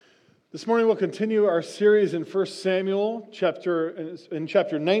This morning we'll continue our series in 1 Samuel, chapter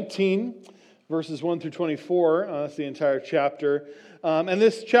 19, verses 1 through 24. That's the entire chapter. And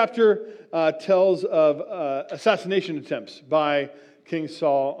this chapter tells of assassination attempts by King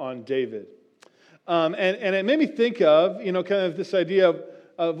Saul on David. And it made me think of, kind of this idea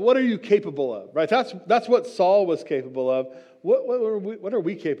of what are you capable of, right? That's what Saul was capable of. What are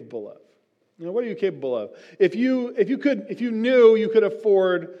we capable of? What are you capable of? If you knew you could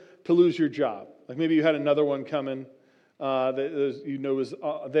afford to lose your job, like maybe you had another one coming that was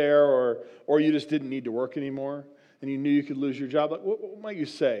there, or you just didn't need to work anymore, and you knew you could lose your job. Like, what might you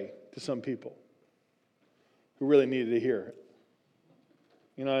say to some people who really needed to hear it?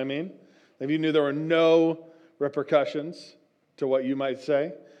 You know what I mean? If you knew there were no repercussions to what you might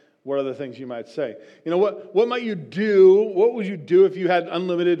say, what are the things you might say? What might you do? What would you do if you had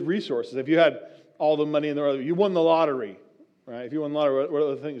unlimited resources? If you had all the money in the world, you won the lottery, right? If you won the lottery, what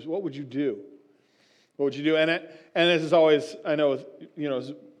are the things? What would you do? What would you do? And this is always, I know,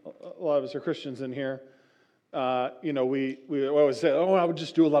 a lot of us are Christians in here. We always say, I would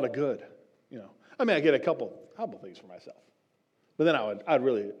just do a lot of good. I get a couple things for myself, but then I'd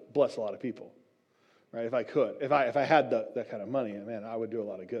really bless a lot of people. Right, if I could, if I had that kind of money, man, I would do a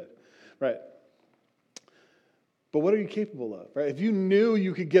lot of good, right? But what are you capable of, right? If you knew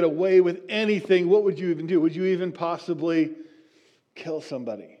you could get away with anything, what would you even do? Would you even possibly kill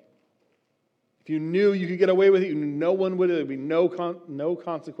somebody? If you knew you could get away with it, no one would. There'd be no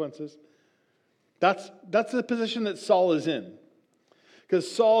consequences. That's the position that Saul is in, because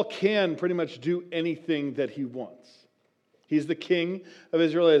Saul can pretty much do anything that he wants. He's the king of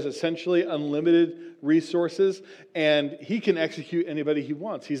Israel. He has essentially unlimited resources, and he can execute anybody he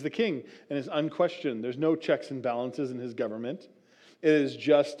wants. He's the king, and it's unquestioned. There's no checks and balances in his government. It is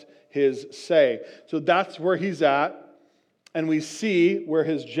just his say. So that's where he's at, and we see where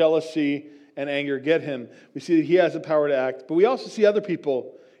his jealousy and anger get him. We see that he has the power to act, but we also see other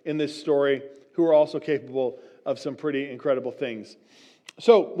people in this story who are also capable of some pretty incredible things.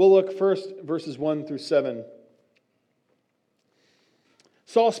 So we'll look first, verses 1 through 7.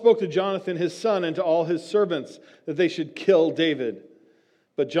 Saul spoke to Jonathan, his son, and to all his servants that they should kill David.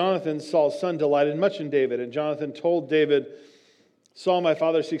 But Jonathan, Saul's son, delighted much in David. And Jonathan told David, Saul, my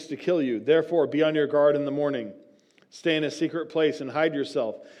father, seeks to kill you. Therefore, be on your guard in the morning. Stay in a secret place and hide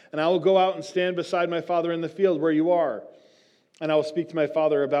yourself. And I will go out and stand beside my father in the field where you are. And I will speak to my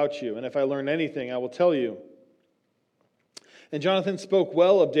father about you. And if I learn anything, I will tell you. And Jonathan spoke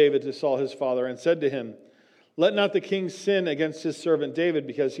well of David to Saul his father and said to him, let not the king sin against his servant David,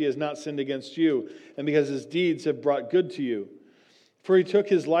 because he has not sinned against you, and because his deeds have brought good to you. For he took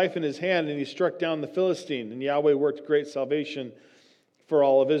his life in his hand, and he struck down the Philistine, and Yahweh worked great salvation for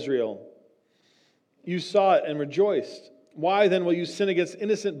all of Israel. You saw it and rejoiced. Why then will you sin against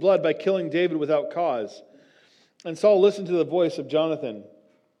innocent blood by killing David without cause? And Saul listened to the voice of Jonathan.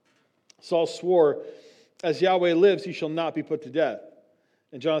 Saul swore, as Yahweh lives, he shall not be put to death.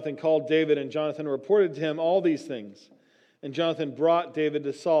 And Jonathan called David, and Jonathan reported to him all these things. And Jonathan brought David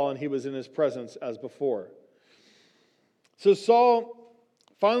to Saul, and he was in his presence as before. So Saul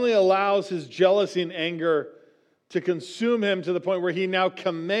finally allows his jealousy and anger to consume him to the point where he now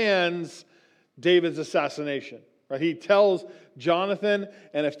commands David's assassination. Right? He tells Jonathan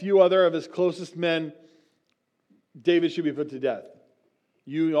and a few other of his closest men, David should be put to death.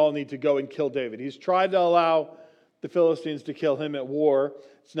 You all need to go and kill David. He's tried to allow the Philistines to kill him at war.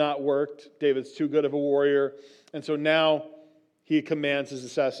 It's not worked. David's too good of a warrior. And so now he commands his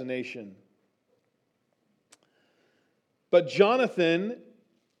assassination. But Jonathan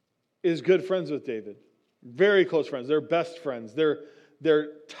is good friends with David. Very close friends. They're best friends. They're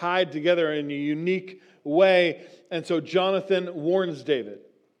tied together in a unique way. And so Jonathan warns David.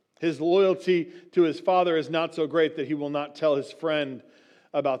 His loyalty to his father is not so great that he will not tell his friend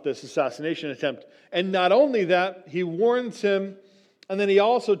about this assassination attempt. And not only that, he warns him, and then he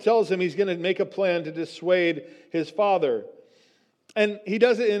also tells him he's going to make a plan to dissuade his father. And he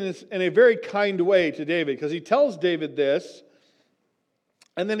does it in a very kind way to David, because he tells David this,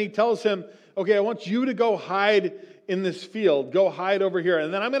 and then he tells him, okay, I want you to go hide in this field. Go hide over here.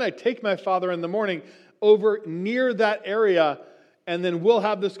 And then I'm going to take my father in the morning over near that area, and then we'll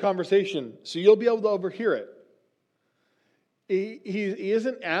have this conversation, so you'll be able to overhear it. He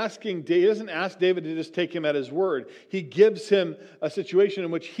doesn't ask David to just take him at his word. He gives him a situation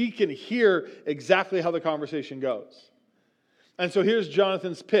in which he can hear exactly how the conversation goes. And so here's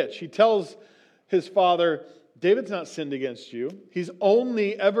Jonathan's pitch. He tells his father, David's not sinned against you. He's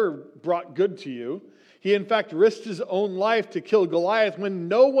only ever brought good to you. He, in fact, risked his own life to kill Goliath when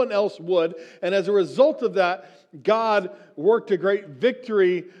no one else would. And as a result of that, God worked a great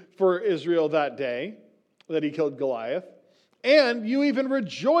victory for Israel that day that he killed Goliath. And you even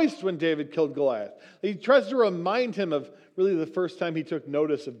rejoiced when David killed Goliath. He tries to remind him of really the first time he took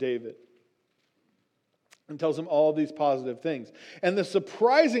notice of David. And tells him all these positive things. And the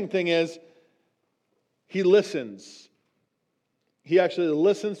surprising thing is, he listens. He actually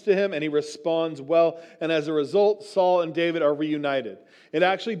listens to him and he responds well. And as a result, Saul and David are reunited. It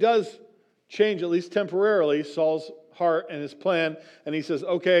actually does change, at least temporarily, Saul's heart and his plan. And he says,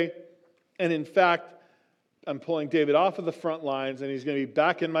 okay, and in fact, I'm pulling David off of the front lines and he's going to be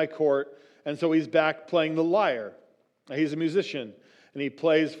back in my court. And so he's back playing the lyre. He's a musician and he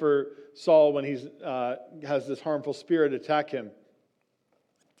plays for Saul when he has this harmful spirit attack him.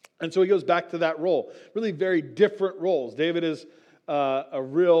 And so he goes back to that role. Really very different roles. David is a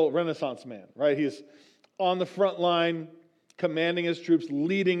real Renaissance man, right? He's on the front line, commanding his troops,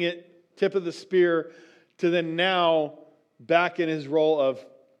 leading it, tip of the spear, to then now back in his role of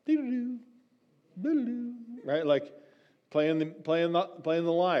right, like playing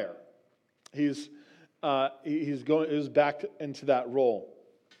the lyre. He's back into that role.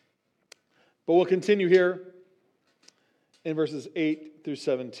 But we'll continue here in verses 8 through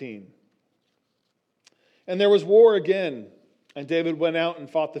 17. And there was war again, and David went out and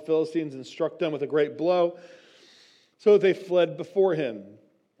fought the Philistines and struck them with a great blow, so that they fled before him.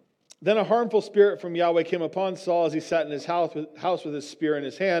 Then a harmful spirit from Yahweh came upon Saul as he sat in his house with his spear in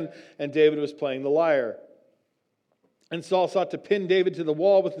his hand, and David was playing the lyre. And Saul sought to pin David to the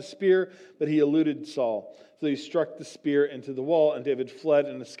wall with the spear, but he eluded Saul. So he struck the spear into the wall, and David fled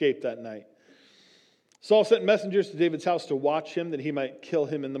and escaped that night. Saul sent messengers to David's house to watch him, that he might kill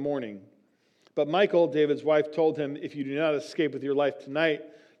him in the morning. But Michal, David's wife, told him, if you do not escape with your life tonight,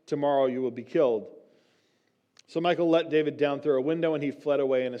 tomorrow you will be killed. So Michal let David down through a window, and he fled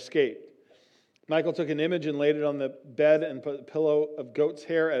away and escaped. Michal took an image and laid it on the bed and put a pillow of goat's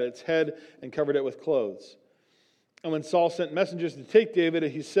hair at its head and covered it with clothes. And when Saul sent messengers to take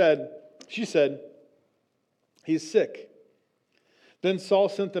David, she said, he's sick. Then Saul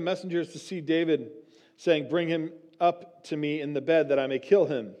sent the messengers to see David, saying, bring him up to me in the bed that I may kill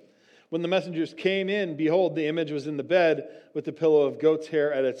him. When the messengers came in, behold, the image was in the bed with the pillow of goat's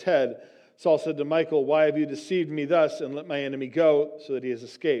hair at its head. Saul said to Michal, why have you deceived me thus and let my enemy go so that he has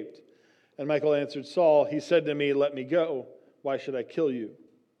escaped? And Michal answered Saul, he said to me, let me go. Why should I kill you?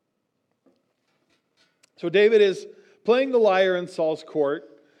 So David is playing the lyre in Saul's court,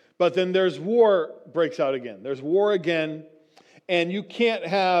 but then there's war breaks out again. There's war again, and you can't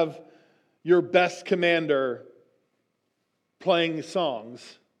have your best commander playing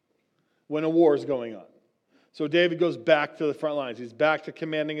songs when a war is going on. So David goes back to the front lines. He's back to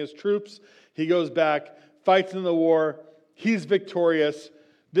commanding his troops. He goes back, fights in the war. He's victorious.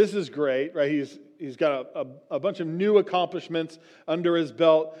 This is great, right? He's got a bunch of new accomplishments under his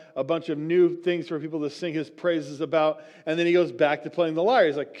belt, a bunch of new things for people to sing his praises about, and then he goes back to playing the lyre.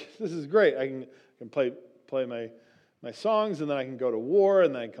 He's like, this is great. I can play my songs, and then I can go to war,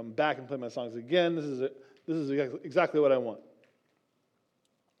 and then I can come back and play my songs again. This is exactly what I want.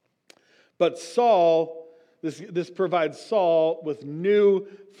 But Saul, this provides Saul with new,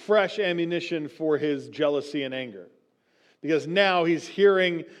 fresh ammunition for his jealousy and anger. Because now he's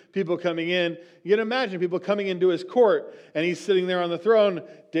hearing people coming in. You can imagine people coming into his court, and he's sitting there on the throne.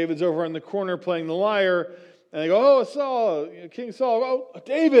 David's over in the corner playing the lyre. And they go, oh, Saul, King Saul, oh,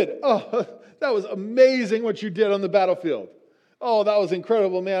 David, oh, that was amazing what you did on the battlefield. Oh, that was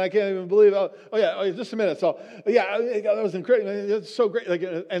incredible, man. I can't even believe it. Oh, just a minute, Saul. Yeah, that was incredible. It's so great.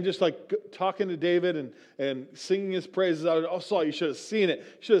 And just like talking to David and singing his praises out. Oh, Saul, you should have seen it.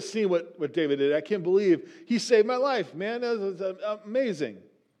 You should have seen what David did. I can't believe he saved my life, man. That was amazing.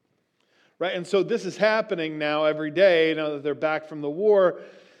 Right? And so this is happening now every day, now that they're back from the war.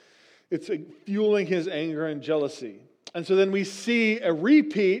 It's fueling his anger and jealousy. And so then we see a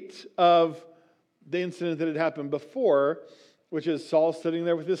repeat of the incident that had happened before, which is Saul sitting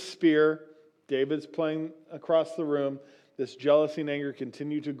there with his spear, David's playing across the room. This jealousy and anger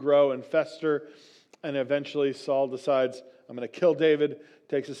continue to grow and fester, and eventually Saul decides, I'm going to kill David,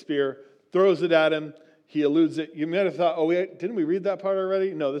 takes a spear, throws it at him, he eludes it. You might have thought, oh, wait, didn't we read that part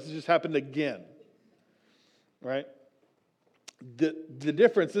already? No, this has just happened again, right? The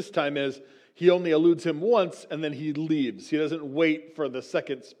difference this time is he only eludes him once, and then he leaves. He doesn't wait for the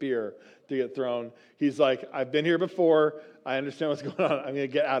second spear to get thrown. He's like, I've been here before. I understand what's going on. I'm going to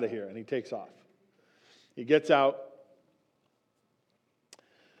get out of here. And he takes off. He gets out.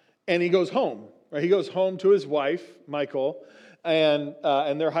 And he goes home. Right? He goes home to his wife, Michal. and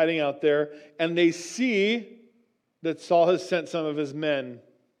they're hiding out there, and they see that Saul has sent some of his men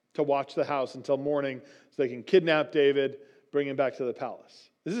to watch the house until morning so they can kidnap David, bring him back to the palace.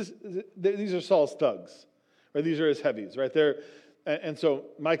 These are Saul's thugs, or these are his heavies, right there. And so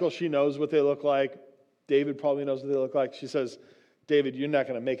Michal, she knows what they look like. David probably knows what they look like. She says, David, you're not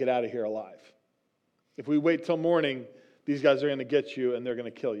going to make it out of here alive. If we wait till morning, these guys are going to get you and they're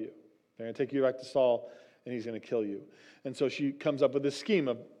going to kill you. They're going to take you back to Saul and he's going to kill you. And so she comes up with this scheme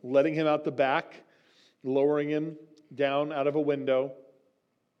of letting him out the back, lowering him down out of a window,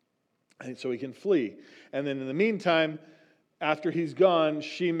 and so he can flee. And then in the meantime, after he's gone,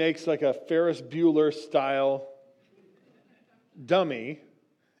 she makes like a Ferris Bueller style dummy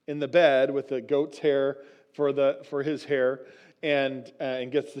in the bed with the goat's hair for his hair, and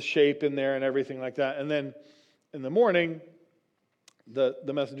gets the shape in there and everything like that. And then in the morning,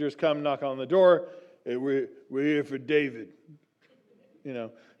 the messengers come, knock on the door. Hey, we're here for David.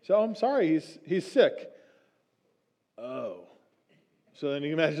 So I'm sorry, he's sick. Oh. So then you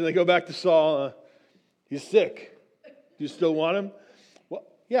can imagine they go back to Saul. He's sick. Do you still want him? Well,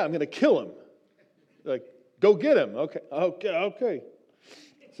 yeah, I'm going to kill him. Like, go get him. Okay.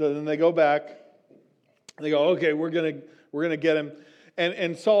 So then they go back. They go, okay, we're gonna get him.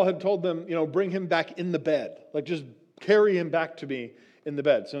 And Saul had told them, bring him back in the bed. Like, just carry him back to me in the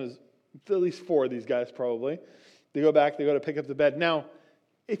bed. So there's at least 4 of these guys probably. They go back. They go to pick up the bed. Now,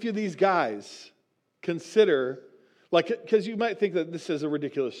 if you're these guys, consider, because you might think that this is a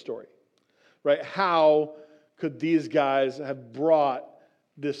ridiculous story, right? How could these guys have brought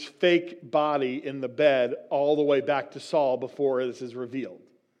this fake body in the bed all the way back to Saul before this is revealed?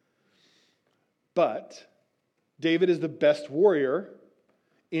 But David is the best warrior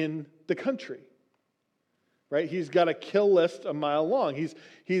in the country, right? He's got a kill list a mile long.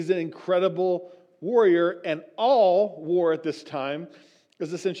 He's an incredible warrior, and all war at this time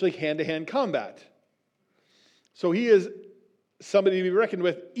is essentially hand-to-hand combat. So he is somebody to be reckoned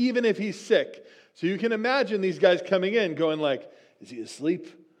with, even if he's sick. So you can imagine these guys coming in going like, is he asleep?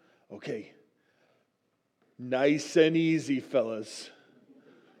 Okay. Nice and easy, fellas.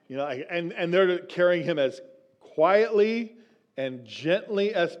 And they're carrying him as quietly and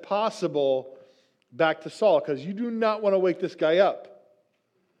gently as possible back to Saul, because you do not want to wake this guy up.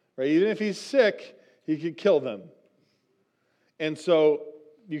 Right? Even if he's sick, he could kill them. And so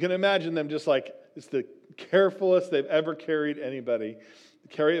you can imagine them just like, it's the carefulest they've ever carried anybody.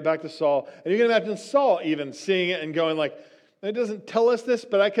 Carry it back to Saul. And you can imagine Saul even seeing it and going like, it doesn't tell us this,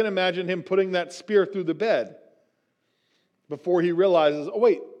 but I can imagine him putting that spear through the bed before he realizes, oh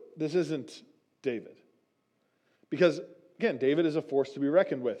wait, this isn't David. Because, again, David is a force to be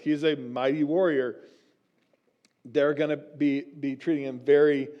reckoned with. He's a mighty warrior. They're going to be treating him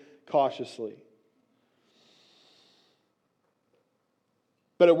very cautiously.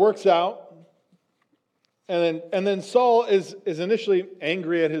 But it works out. And then Saul is initially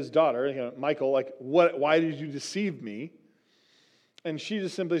angry at his daughter, Michal, like, why did you deceive me? And she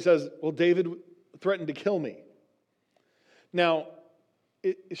just simply says, well, David threatened to kill me. Now,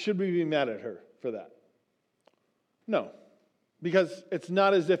 should we be mad at her for that? No, because it's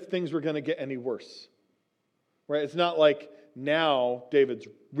not as if things were going to get any worse, right? It's not like now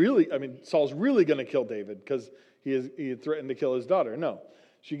Saul's really going to kill David because he had threatened to kill his daughter. No,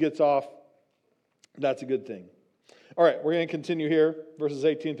 she gets off. That's a good thing. All right, we're going to continue here, verses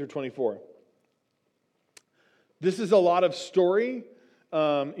 18 through 24. This is a lot of story.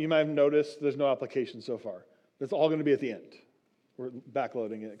 You might have noticed there's no application so far. That's all going to be at the end. We're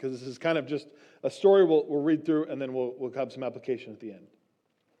backloading it because this is kind of just a story we'll read through, and then we'll have some application at the end.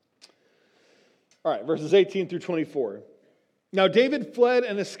 All right, verses 18 through 24. Now David fled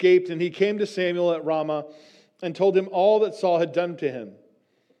and escaped, and he came to Samuel at Ramah and told him all that Saul had done to him.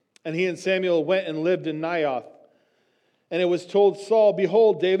 And he and Samuel went and lived in Naioth. And it was told Saul,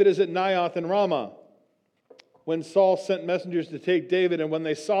 behold, David is at Naioth in Ramah. When Saul sent messengers to take David, and when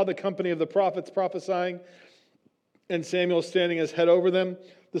they saw the company of the prophets prophesying, and Samuel standing as head over them,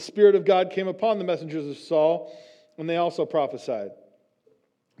 the Spirit of God came upon the messengers of Saul, and they also prophesied.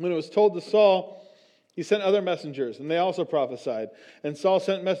 When it was told to Saul, he sent other messengers, and they also prophesied. And Saul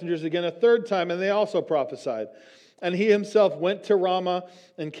sent messengers again a third time, and they also prophesied. And he himself went to Ramah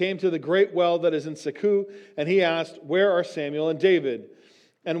and came to the great well that is in Seku, and he asked, where are Samuel and David?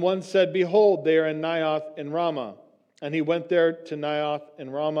 And one said, behold, they are in Naioth in Ramah. And he went there to Naioth in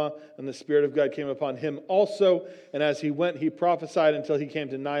Ramah, and the Spirit of God came upon him also. And as he went, he prophesied until he came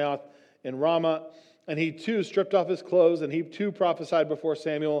to Naioth in Ramah. And he too stripped off his clothes, and he too prophesied before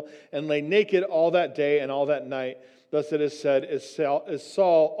Samuel, and lay naked all that day and all that night. Thus it is said, is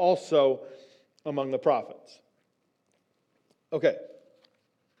Saul also among the prophets. Okay.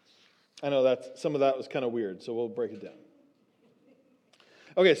 I know that some of that was kind of weird, so we'll break it down.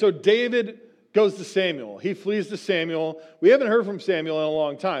 Okay, so David goes to Samuel. He flees to Samuel. We haven't heard from Samuel in a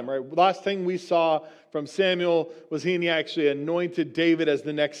long time, right? Last thing we saw from Samuel was he actually anointed David as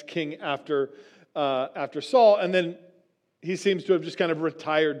the next king after Saul, and then he seems to have just kind of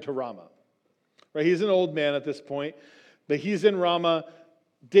retired to Ramah. Right? He's an old man at this point, but he's in Ramah.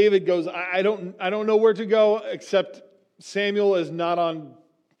 David goes, I don't know where to go, except Samuel is not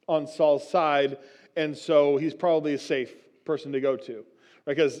on Saul's side, and so he's probably a safe person to go to.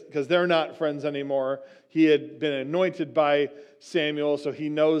 Because they're not friends anymore. He had been anointed by Samuel, so he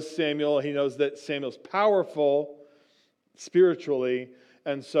knows Samuel. He knows that Samuel's powerful spiritually,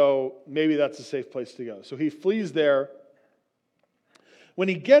 and so maybe that's a safe place to go. So he flees there. When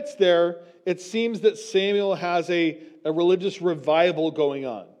he gets there, it seems that Samuel has a religious revival going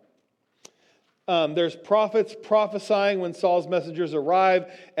on. There's prophets prophesying when Saul's messengers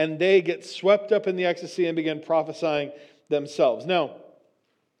arrive, and they get swept up in the ecstasy and begin prophesying themselves. Now,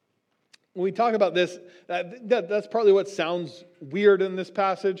 when we talk about this, that's probably what sounds weird in this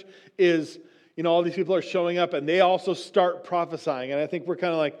passage is, all these people are showing up and they also start prophesying. And I think we're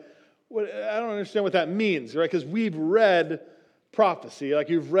kind of like, I don't understand what that means, right? Because we've read prophecy, like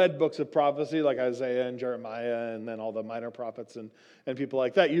you've read books of prophecy, like Isaiah and Jeremiah and then all the minor prophets and people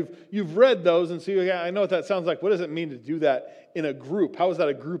like that. You've read those and so I know what that sounds like. What does it mean to do that in a group? How is that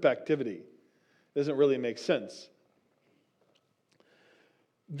a group activity? It doesn't really make sense.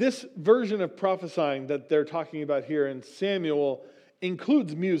 This version of prophesying that they're talking about here in Samuel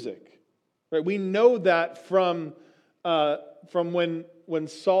includes music. Right? We know that from when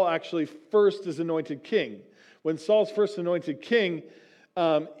Saul actually first is anointed king. When Saul's first anointed king,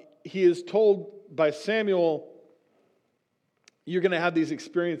 he is told by Samuel, you're going to have these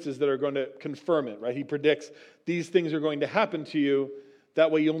experiences that are going to confirm it. Right? He predicts these things are going to happen to you. That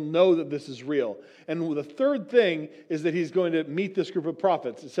way you'll know that this is real. And the third thing is that he's going to meet this group of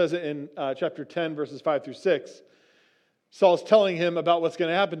prophets. It says it in chapter 10, verses 5 through 6. Saul's telling him about what's going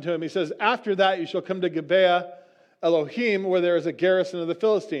to happen to him. He says, after that you shall come to Gibeah Elohim, where there is a garrison of the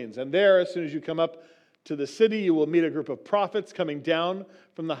Philistines. And there, as soon as you come up to the city, you will meet a group of prophets coming down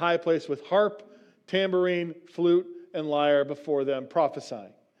from the high place with harp, tambourine, flute, and lyre before them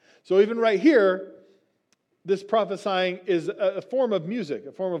prophesying. So even right here, this prophesying is a form of music,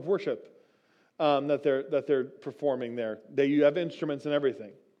 a form of worship that they're performing there. You have instruments and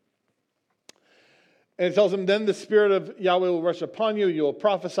everything. And it tells them, then the Spirit of Yahweh will rush upon you. You will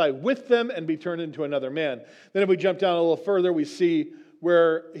prophesy with them and be turned into another man. Then if we jump down a little further, we see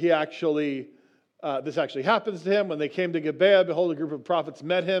where he this actually happens to him. When they came to Gibeah, behold, a group of prophets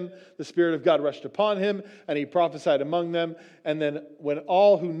met him. The Spirit of God rushed upon him, and he prophesied among them. And then when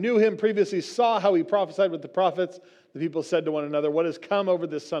all who knew him previously saw how he prophesied with the prophets, the people said to one another, what has come over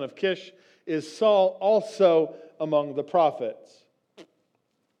this son of Kish? Is Saul also among the prophets?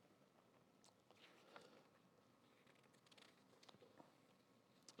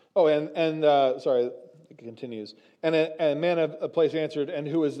 Oh, sorry, it continues. And a man of a place answered, and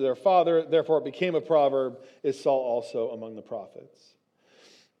who is their father? Therefore it became a proverb, is Saul also among the prophets?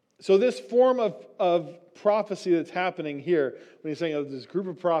 So this form of prophecy that's happening here, when he's saying this group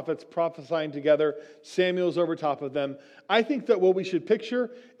of prophets prophesying together, Samuel's over top of them, I think that what we should picture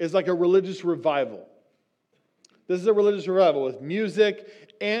is like a religious revival. This is a religious revival with music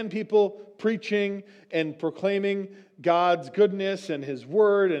and people preaching and proclaiming God's goodness and His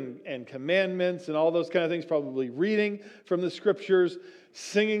Word and commandments and all those kind of things, probably reading from the Scriptures,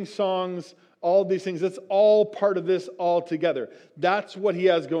 singing songs, all these things. That's all part of this all together. That's what he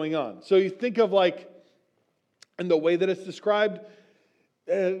has going on. So you think of in the way that it's described,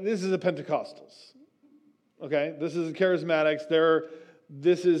 this is a Pentecostals. Okay? This is a charismatics.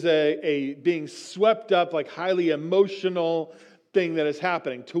 This is a being swept up, highly emotional thing that is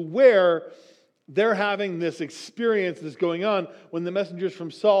happening to where they're having this experience that's going on. When the messengers from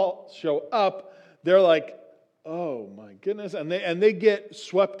Saul show up, they're like, oh my goodness. And they get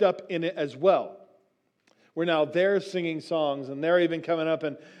swept up in it as well. Where now they're singing songs and they're even coming up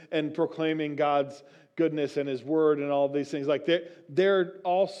and proclaiming God's goodness and His Word and all these things. They're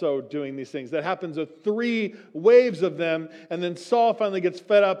also doing these things. That happens with 3 waves of them. And then Saul finally gets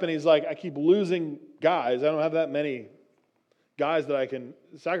fed up and he's like, I keep losing guys. I don't have that many guys that I can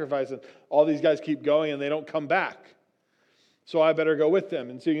sacrifice, and all these guys keep going and they don't come back. So I better go with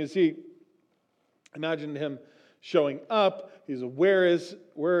them. And so you can see, imagine him showing up. He's where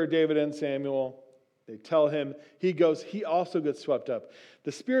are David and Samuel? They tell him. He goes. He also gets swept up.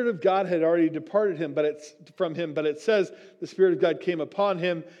 The Spirit of God had already departed him, but it says the Spirit of God came upon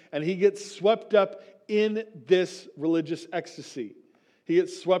him, and he gets swept up in this religious ecstasy. He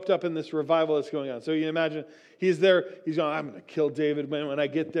gets swept up in this revival that's going on. So you imagine he's there. He's going, I'm going to kill David when I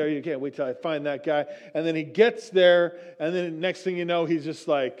get there. You can't wait till I find that guy. And then he gets there. And then next thing you know, he's just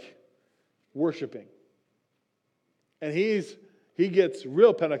like worshiping. And he gets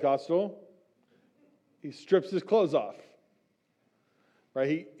real Pentecostal. He strips his clothes off.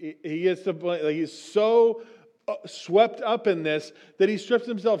 Right? He gets to like he's so swept up in this that he strips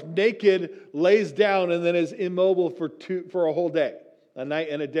himself naked, lays down, and then is immobile for a whole day. A night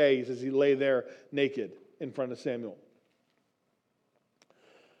and a day, he says he lay there naked in front of Samuel.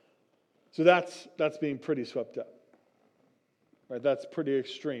 So that's being pretty swept up. Right? That's pretty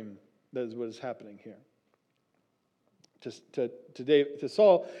extreme. That is what is happening here. To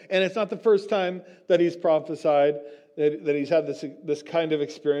Saul. And it's not the first time that he's prophesied, that he's had this kind of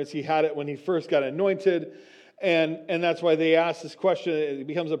experience. He had it when he first got anointed. And that's why they ask this question. It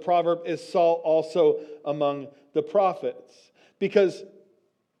becomes a proverb. Is Saul also among the prophets? Because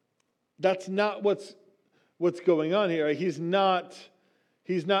that's not what's going on here. He's not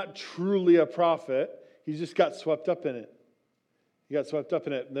truly a prophet. He just got swept up in it. He got swept up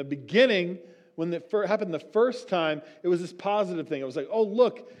in it. In the beginning, when it happened the first time, it was this positive thing. It was like, oh,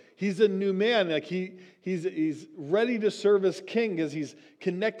 look, he's a new man. Like he's ready to serve as king because he's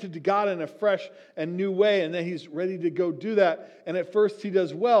connected to God in a fresh and new way. And then he's ready to go do that. And at first he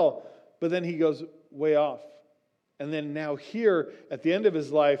does well, but then he goes way off. And then now here, at the end of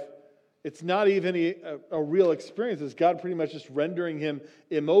his life, it's not even a real experience. It's God pretty much just rendering him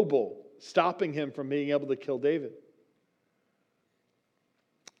immobile, stopping him from being able to kill David.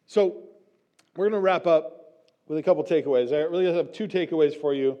 So we're going to wrap up with a couple takeaways. I really have two takeaways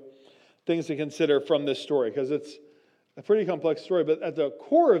for you, things to consider from this story, because it's a pretty complex story. But at the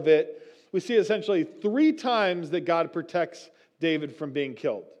core of it, we see essentially 3 times that God protects David from being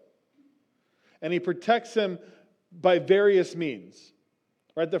killed. And he protects him by various means.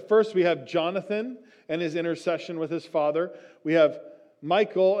 Right? The first, we have Jonathan and his intercession with his father. We have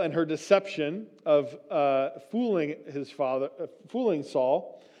Michal and her deception of fooling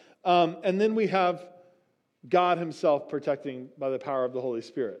Saul. And then we have God himself protecting by the power of the Holy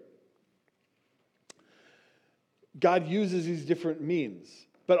Spirit. God uses these different means.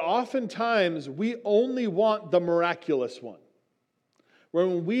 But oftentimes, we only want the miraculous one.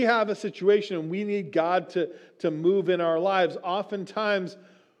 When we have a situation and we need God to move in our lives, oftentimes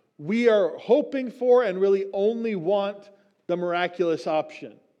we are hoping for and really only want the miraculous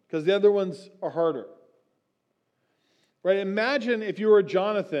option because the other ones are harder. Right? Imagine if you were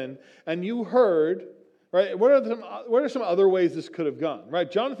Jonathan and you heard, right? What are some other ways this could have gone? Right?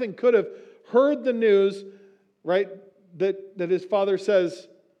 Jonathan could have heard the news, right, that his father says,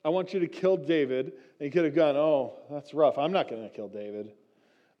 I want you to kill David. And he could have gone, oh, that's rough. I'm not going to kill David.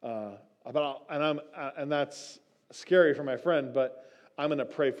 And that's scary for my friend, but I'm going to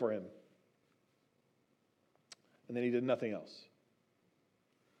pray for him. And then he did nothing else.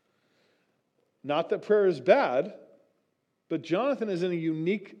 Not that prayer is bad, but Jonathan is in a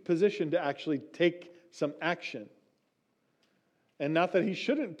unique position to actually take some action. And not that he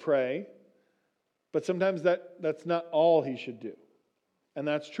shouldn't pray, but sometimes that's not all he should do. And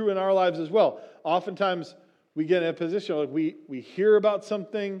that's true in our lives as well. Oftentimes, we get in a position like we hear about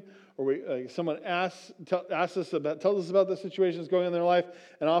something, or someone tells us about the situations going on in their life,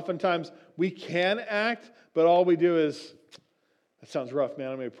 and oftentimes we can act, but all we do is, that sounds rough, man.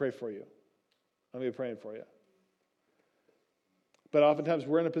 I'm going to pray for you. I'm going to be praying for you. But oftentimes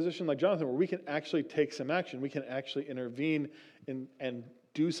we're in a position like Jonathan where we can actually take some action. We can actually intervene and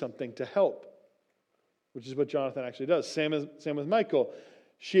do something to help, which is what Jonathan actually does. Same with Michal.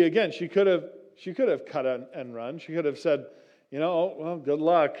 She could have cut and run. She could have said, well, good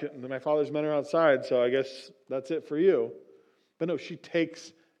luck. My father's men are outside, so I guess that's it for you. But no, she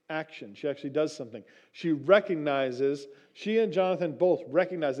takes action. She actually does something. She and Jonathan both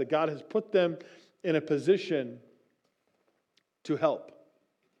recognize that God has put them in a position to help.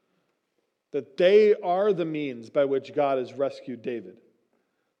 That they are the means by which God has rescued David.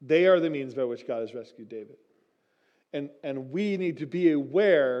 They are the means by which God has rescued David. And we need to be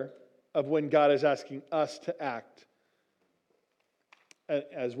aware of when God is asking us to act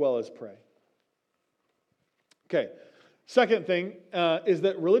as well as pray. Okay, second thing is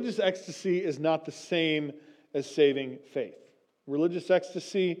that religious ecstasy is not the same as saving faith. Religious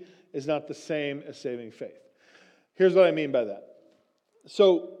ecstasy is not the same as saving faith. Here's what I mean by that.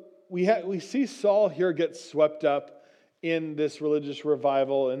 So we see Saul here get swept up in this religious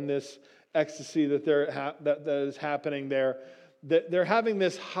revival, in this ecstasy that is happening there. That they're having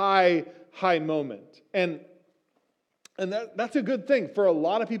this high moment. And And that's a good thing. For a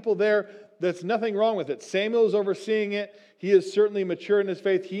lot of people there, there's nothing wrong with it. Samuel is overseeing it. He is certainly mature in his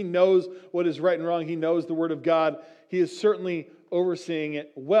faith. He knows what is right and wrong. He knows the Word of God. He is certainly overseeing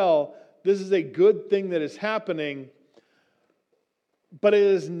it well. This is a good thing that is happening, but it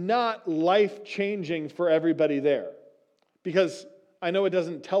is not life-changing for everybody there. Because I know it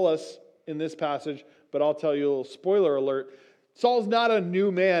doesn't tell us in this passage, but I'll tell you a little spoiler alert. Saul's not a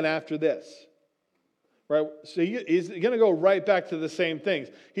new man after this. Right? So he's going to go right back to the same things.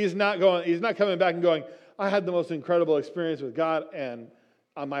 He's not coming back and going, I had the most incredible experience with God and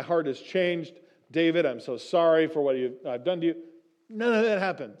my heart has changed. David, I'm so sorry for what I've done to you. None of that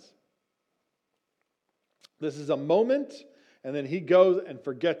happens. This is a moment, and then he goes and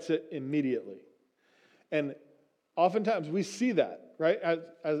forgets it immediately. And oftentimes we see that, right?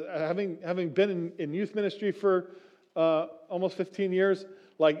 As having been in youth ministry for almost 15 years,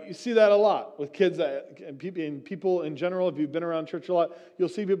 like you see that a lot with kids and people in general. If you've been around church a lot, you'll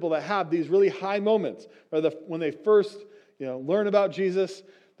see people that have these really high moments. When they first learn about Jesus,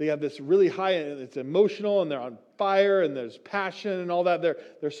 they have this really high, and it's emotional, and they're on fire, and there's passion and all that.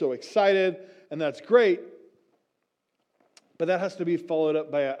 They're so excited, and that's great. But that has to be followed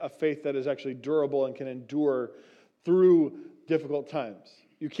up by a faith that is actually durable and can endure through difficult times.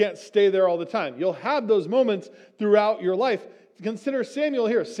 You can't stay there all the time. You'll have those moments throughout your life. Consider Samuel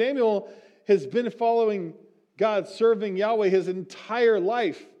here. Samuel has been following God, serving Yahweh his entire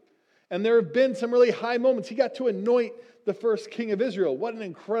life. And there have been some really high moments. He got to anoint the first king of Israel. What an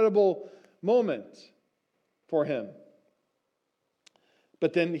incredible moment for him.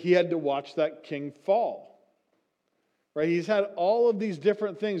 But then he had to watch that king fall. Right? He's had all of these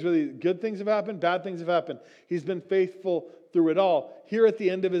different things. Really good things have happened, bad things have happened. He's been faithful through it all. Here at the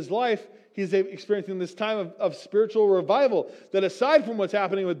end of his life, he's experiencing this time of spiritual revival that, aside from what's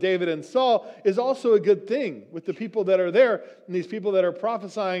happening with David and Saul, is also a good thing with the people that are there and these people that are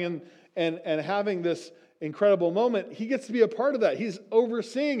prophesying and having this incredible moment. He gets to be a part of that. He's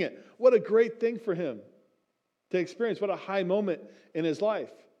overseeing it. What a great thing for him to experience. What a high moment in his life.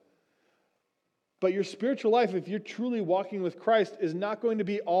 But your spiritual life, if you're truly walking with Christ, is not going to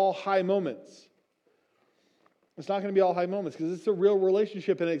be all high moments. It's not going to be all high moments because it's a real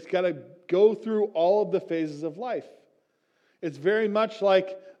relationship and it's got to go through all of the phases of life. It's very much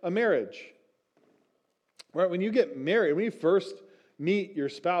like a marriage. Right? When you get married, when you first meet your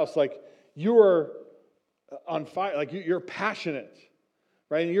spouse, like you are on fire, like you're passionate.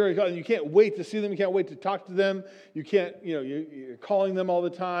 Right? And you can't wait to see them. You can't wait to talk to them. You can't, you're calling them all the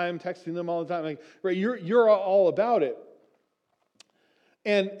time, texting them all the time. Like, right? You're all about it.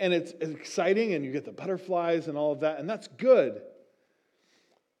 And it's exciting, and you get the butterflies and all of that, and that's good.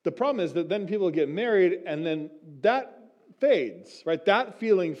 The problem is that then people get married, and then that fades, right? That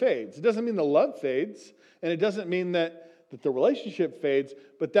feeling fades. It doesn't mean the love fades, and it doesn't mean that the relationship fades,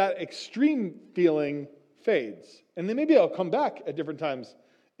 but that extreme feeling fades. And then maybe it'll come back at different times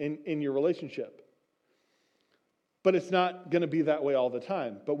in your relationship. But it's not going to be that way all the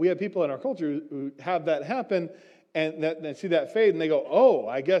time. But we have people in our culture who have that happen, and they see that fade, and they go, oh,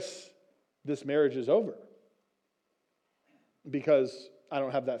 I guess this marriage is over because I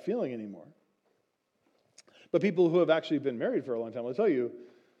don't have that feeling anymore. But people who have actually been married for a long time will tell you,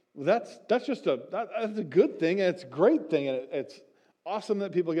 that's a good thing, and it's a great thing, and it's awesome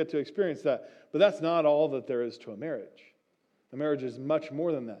that people get to experience that. But that's not all that there is to a marriage. A marriage is much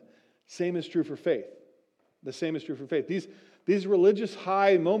more than that. Same is true for faith. The same is true for faith. These religious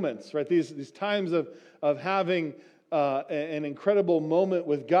high moments, right? These times of having an incredible moment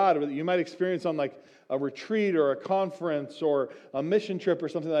with God that you might experience on like a retreat or a conference or a mission trip or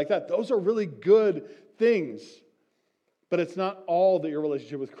something like that. Those are really good things. But it's not all that your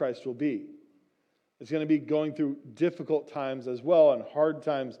relationship with Christ will be. It's going to be going through difficult times as well, and hard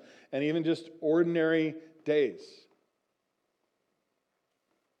times, and even just ordinary days.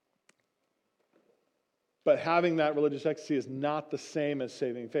 But having that religious ecstasy is not the same as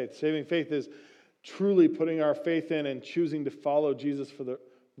saving faith. Saving faith is truly putting our faith in and choosing to follow Jesus for the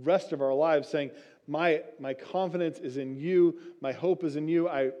rest of our lives, saying, my confidence is in you, my hope is in you,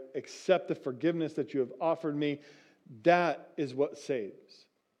 I accept the forgiveness that you have offered me. That is what saves.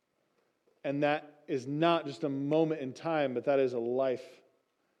 And that is not just a moment in time, but that is a life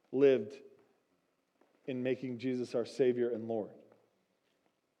lived in making Jesus our Savior and Lord.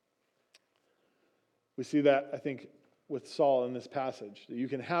 We see that, I think, with Saul in this passage, that you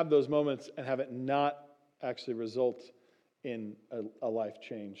can have those moments and have it not actually result in a life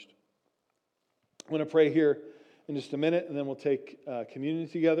changed. I'm going to pray here in just a minute, and then we'll take communion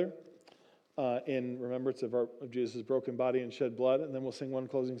together in remembrance of Jesus' broken body and shed blood, and then we'll sing one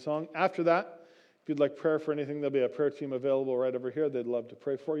closing song. After that, If you'd like prayer for anything, there'll be a prayer team available right over here. They'd love to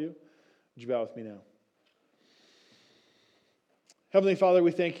pray for you. Would you bow with me now? Heavenly Father,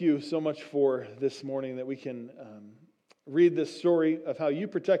 we thank you so much for this morning that we can read this story of how you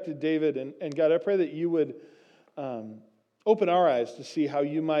protected David. And God, I pray that you would open our eyes to see how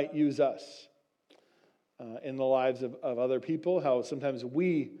you might use us in the lives of other people, how sometimes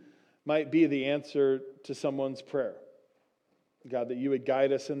we might be the answer to someone's prayer. God, that you would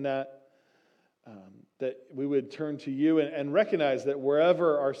guide us in that, that we would turn to you and recognize that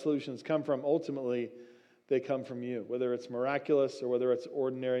wherever our solutions come from, ultimately they come from you, whether it's miraculous or whether it's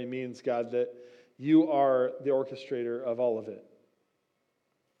ordinary means, God, that you are the orchestrator of all of it.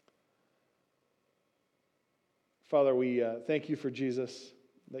 Father, we thank you for Jesus,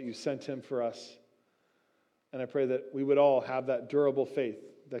 that you sent him for us. And I pray that we would all have that durable faith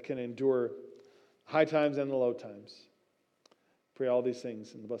that can endure high times and the low times. Pray all these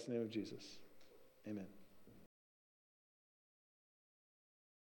things in the blessed name of Jesus. Amen.